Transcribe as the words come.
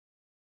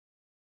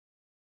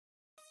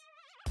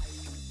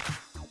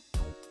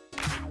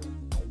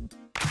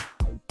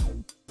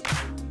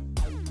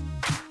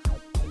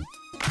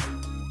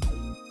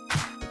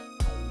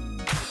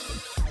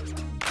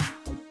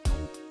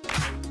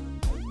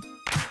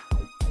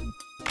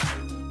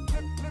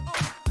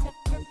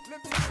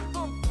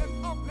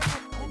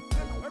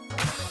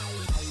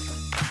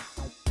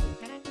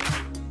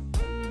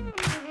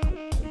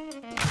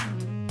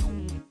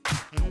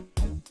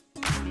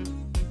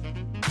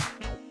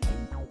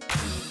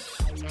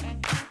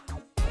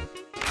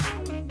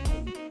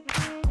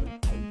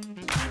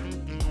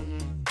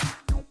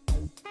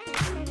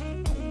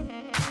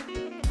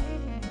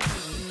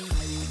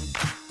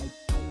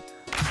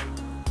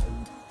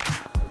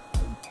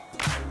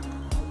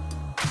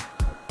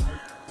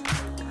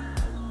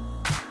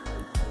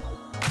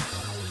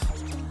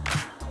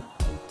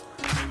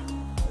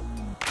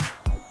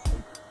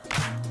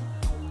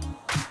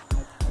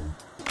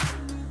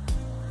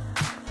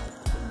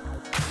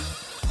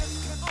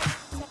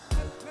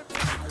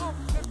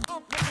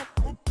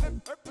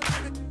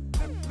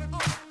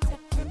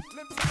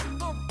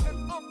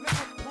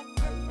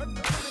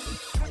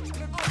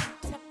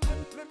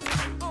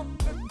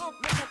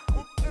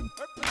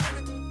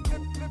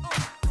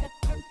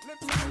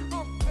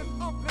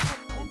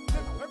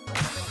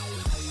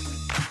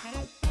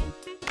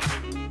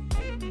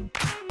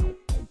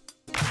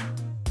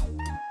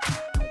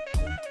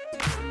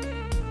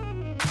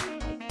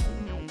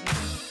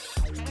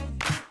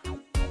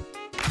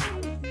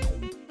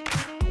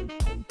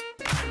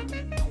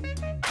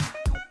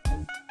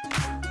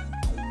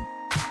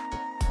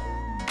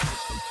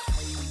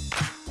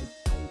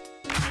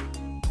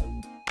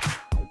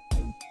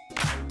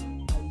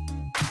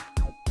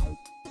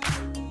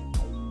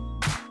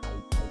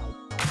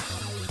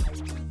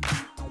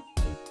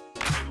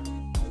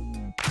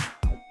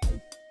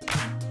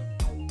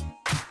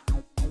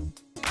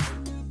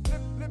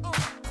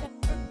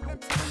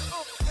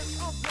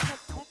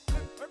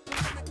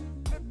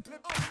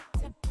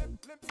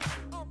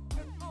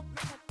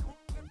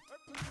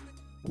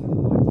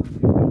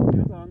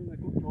Ja, dann einen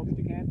guten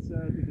Abstieg jetzt.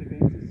 Die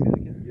Frequenz ist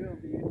circa 4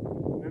 und ich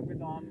melde mich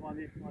dann, wenn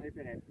ich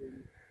bereit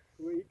bin.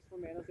 OE5 von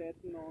meiner Seite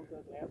und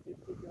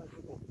 73 also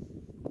gut.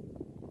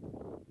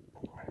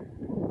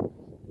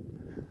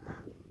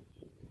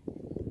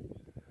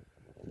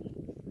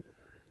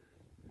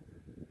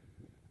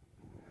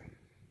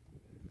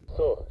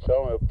 So,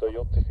 schauen wir, ob der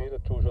JFE, der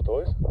Chough, schon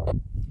da ist.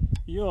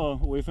 Ja,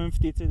 OE5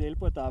 DZL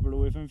portabel,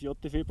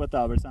 OE5JFE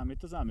portabel,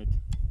 Summit Summit.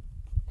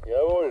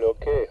 Jawohl,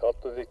 okay,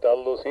 hat er sich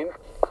tadellos hin.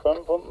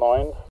 5 und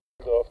 9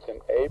 auf dem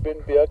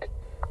Eibenberg,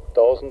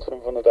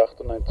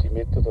 1598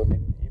 Meter dann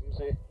im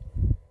Ebensee.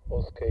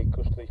 Oscar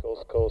Echo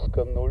Oscar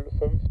Oscar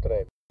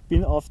 053.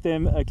 Bin auf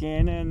dem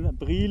kleinen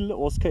Priel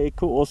Oscar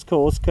Echo Oscar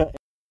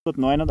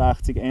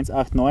 189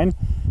 189.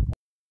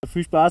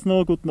 Viel Spaß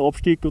noch, guten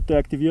Abstieg, gute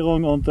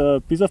Aktivierung und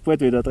bis auf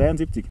bald wieder,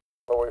 73.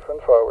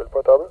 OE5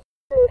 portabel.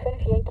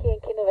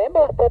 OE5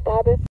 November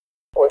portabel.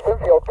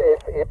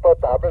 OE5JFE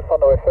portabel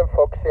von OE5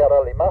 Fox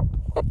Sierra Lima.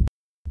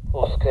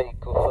 Oscar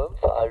Echo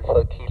 5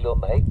 Alpha Kilo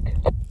Mike.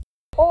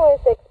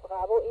 OE6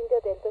 Bravo India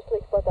Delta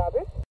Strich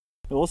portabel.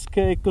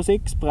 Oscar Echo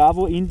 6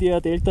 Bravo India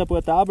Delta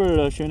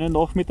portabel. Schönen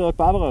Nachmittag,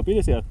 Barbara,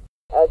 bitte sehr.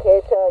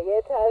 Okay, so,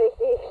 jetzt habe ich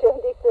dich schon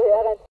zu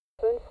hören.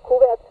 5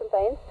 Kuhwärts und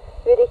 1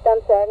 würde ich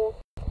dann sagen,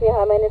 wir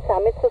haben eine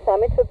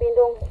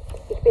Summit-zu-Summit-Verbindung.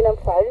 Ich bin am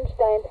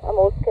Fallenstein am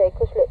Oscar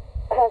Echo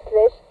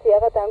 /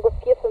 Sierra Tango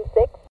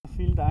 456.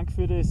 Vielen Dank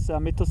für das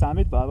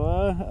Amateurfunk,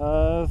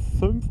 Barbara.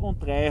 5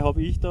 und 3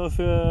 habe ich da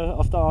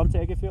auf der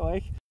Anzeige für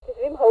euch. Es ist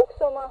wie im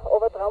Hochsommer,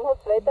 aber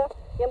traumhaftes Wetter.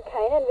 Wir haben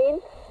keinen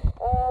Wind,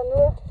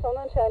 nur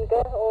Sonnenschein,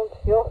 gell? Und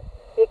ja,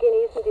 wir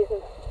genießen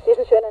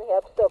diesen schönen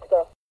Herbsttag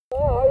da.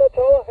 Ja, hallo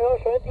Joe, ja,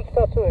 schön dich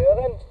da zu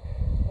hören.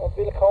 Und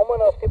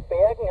willkommen auf den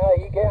Bergen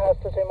HI, gell?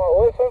 Heißt das immer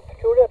OE5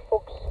 Juliet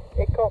Fox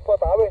Echo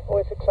portabel,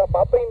 OE6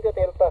 Papa in der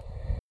Delta.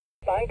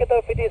 Danke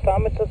da für die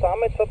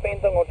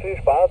Summit-zu-Summit-Verbindung und viel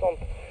Spaß und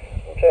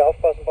schön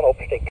aufpassen beim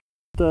Abstieg.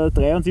 Der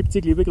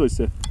 73, liebe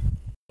Grüße.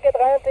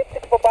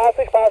 73 vorbei,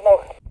 viel Spaß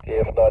noch.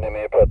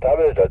 TF9ME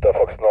portabel, Delta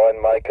Fox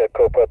 9 Mike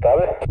Echo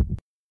portabel.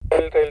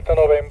 Delta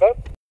November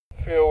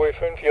für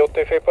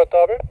OE5JFE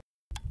portabel.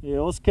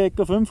 Ja, Oscar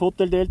Echo 5,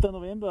 Hotel Delta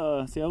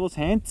November. Servus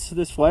Heinz,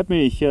 das freut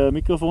mich.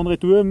 Mikrofon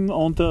Retour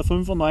und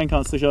 5 und 9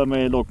 kannst du schon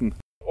mal locken.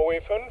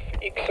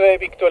 OE5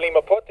 Victor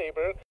Lima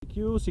portable.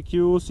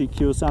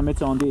 CQ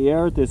Summits on the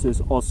air. This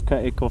is Oscar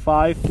Echo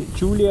 5,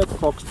 Juliet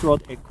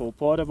Foxtrot Echo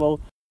portable.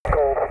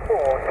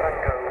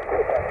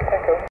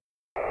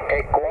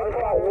 Echo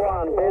Alpha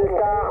 1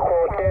 Delta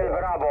Hotel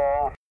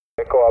Bravo.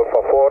 Echo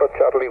Alpha 4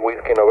 Charlie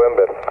Whiskey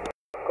November.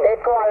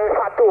 Echo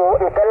Alpha 2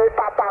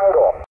 Delta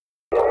Tango.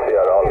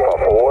 Sierra Alpha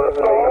 4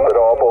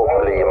 Bravo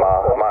Lima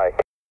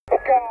Mike.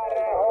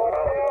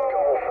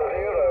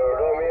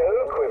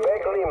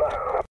 Quebec Lima.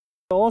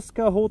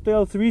 Oscar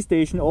Hotel 3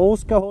 station,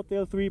 Oscar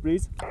Hotel 3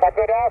 please.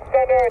 Good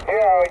afternoon,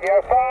 Joe.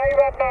 You're 5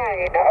 and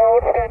 9,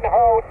 Austin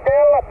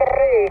Hotel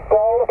 3,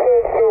 Golf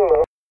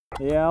Zulu.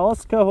 Yeah,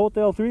 Oscar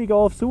Hotel 3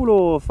 Golf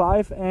Zulu,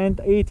 5 and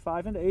 8,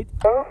 5 and 8. Yes,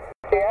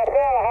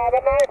 sir. Have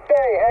a nice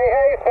day.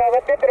 Hey,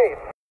 73.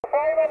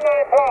 5 and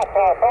 9 plus,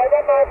 5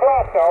 and 9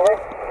 plus, over.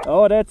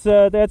 Oh,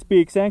 that's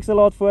big. Thanks a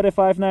lot for the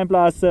 5-9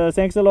 plus.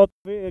 Thanks a lot.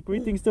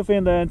 Greetings to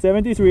Finland,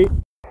 73.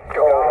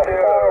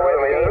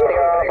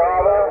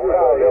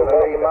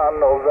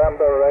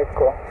 November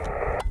Echo.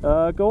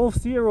 Golf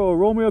 0,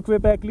 Romeo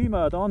Quebec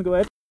Lima. Don, go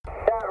ahead.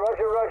 Yeah,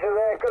 Roger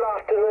there. Good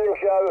afternoon,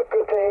 Joe.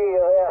 Good to hear you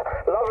there.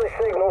 Lovely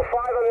signal. 5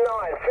 and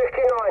 9.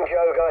 59,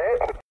 Joe. Go ahead.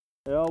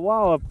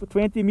 Wow,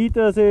 20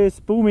 meters is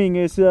booming,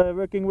 is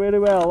working really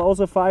well.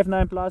 Also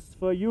 5-9 plus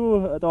for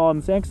you,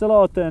 Don. Thanks a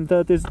lot. And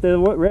the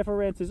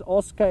reference is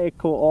Oscar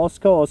Echo,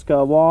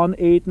 Oscar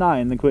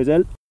 189.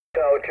 Quizzel.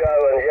 Joe,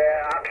 and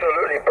yeah,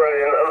 absolutely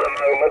brilliant at the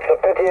moment. It's a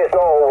pity it's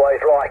not always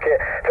like it.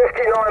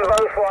 59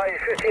 both ways,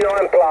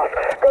 59 plus.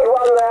 Good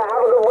one there.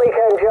 Have a good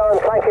weekend, Joe,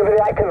 and thank you for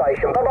the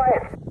activation.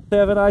 Bye-bye.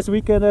 Have a nice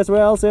weekend as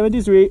well,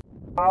 73.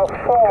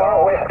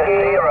 Alpha Whiskey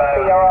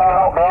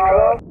Sierra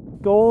Bravo.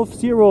 Golf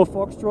 0,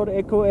 Foxtrot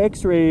Echo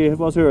X-Ray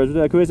was heard.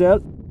 Quizzel.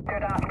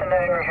 Good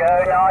afternoon,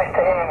 Joe. Nice to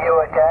hear you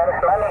again.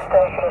 Manor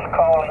Station is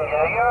calling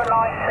you. You're a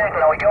nice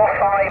signal. You're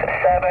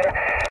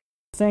 5-7.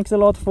 Thanks a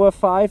lot for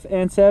 5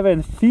 and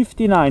 7,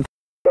 59.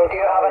 You have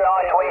a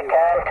nice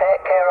weekend.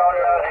 Take care on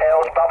those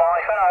hills.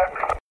 Bye-bye for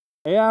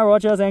now. Yeah,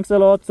 Roger, thanks a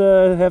lot.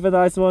 Have a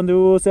nice one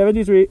too,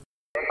 73.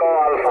 Echo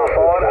Alpha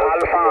 4,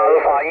 Alpha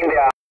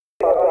India.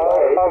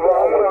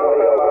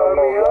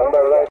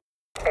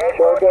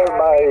 Sugar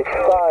Mike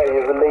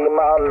 5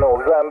 Lima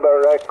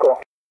November Echo.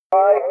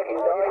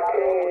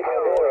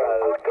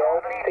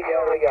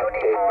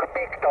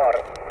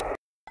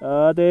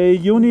 The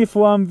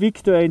Uniform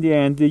Victor in the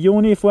end. The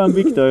Uniform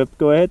Victor.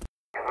 Go ahead.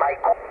 My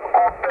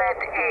couplet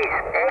is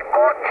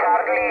Echo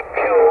Charlie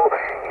 2,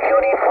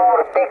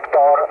 Uniform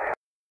Victor.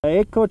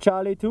 Echo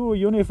Charlie 2,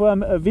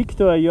 Uniform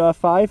Victor. You are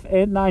 5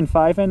 and 9.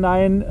 5 and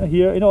 9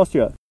 here in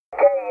Austria.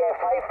 Okay,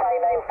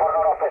 559 for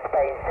North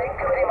Spain. Thank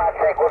you very much,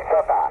 Echo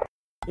SOTA.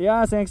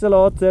 Yeah, thanks a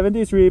lot.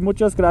 73.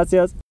 Muchas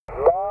gracias.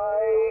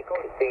 Mike,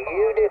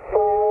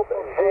 Uniform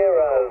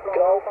 0,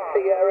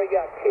 Sierra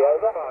Yankee,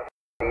 over.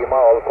 Lima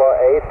Alpha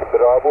 8,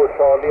 Bravo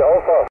Charlie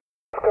Alpha.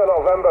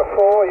 November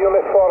 4,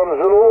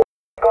 Uniform Zulu.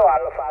 Echo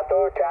Alpha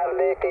 2,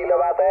 Charlie,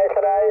 Kilowatt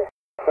X-ray.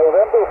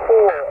 November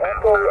 4,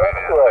 Echo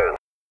X-ray.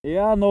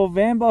 Yeah,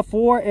 November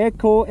 4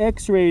 Echo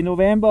X-ray.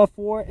 November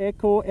 4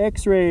 Echo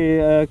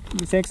X-ray.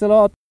 Thanks a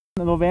lot.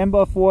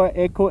 November 4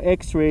 Echo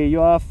X-ray.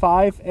 You are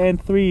 5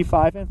 and 3.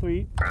 5 and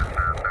 3.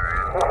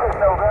 This is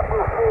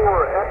November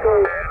 4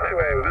 Echo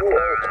X-ray. You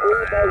are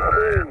 3 by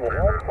 3. 1,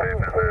 2,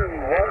 3.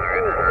 1,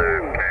 2,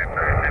 3.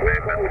 3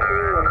 by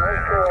 3 in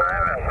North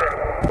Carolina.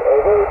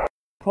 Over.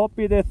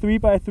 Copy the 3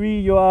 by 3.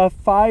 You are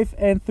 5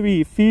 and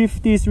 3.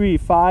 53.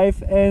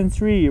 5 and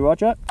 3.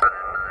 Roger.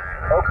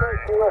 Okay,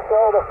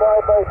 QSL to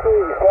 5 by 3.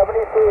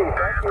 73.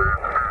 Thank you.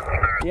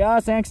 Yeah,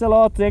 thanks a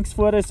lot. Thanks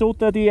for the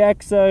SOTA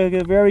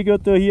DX. Very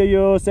good to hear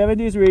you.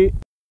 73.